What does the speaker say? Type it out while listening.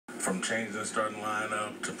from changing the starting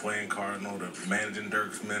lineup to playing Cardinal to managing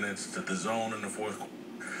Dirk's minutes to the zone in the fourth quarter.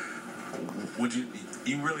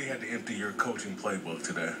 You really had to empty your coaching playbook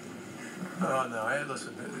today? Oh, no.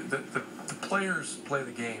 Listen, the players play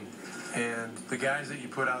the game. And the guys that you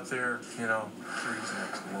put out there, you know,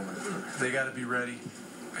 they got to be ready.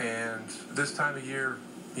 And this time of year,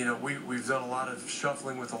 you know, we've done a lot of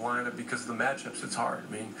shuffling with the lineup because of the matchups. It's hard.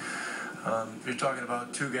 I mean, you're talking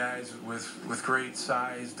about two guys with great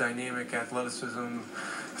size, dynamic athleticism,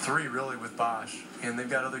 three really with Bosch. And they've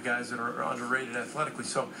got other guys that are underrated athletically.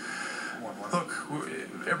 So, look,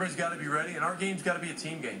 everybody's got to be ready, and our game's got to be a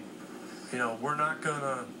team game. You know, we're not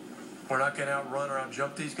gonna outrun or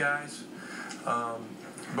outjump these guys,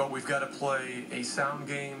 but we've got to play a sound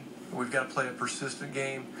game. We've got to play a persistent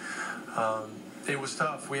game. It was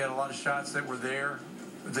tough. We had a lot of shots that were there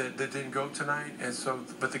that didn't go tonight, and so,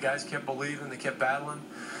 but the guys kept believing, they kept battling,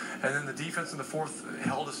 and then the defense in the fourth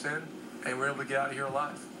held us in, and we were able to get out of here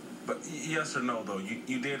alive. But yes or no, though,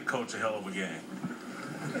 you did coach a hell of a game.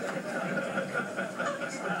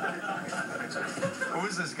 Who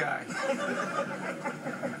is this guy?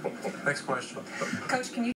 Next question. Coach, can you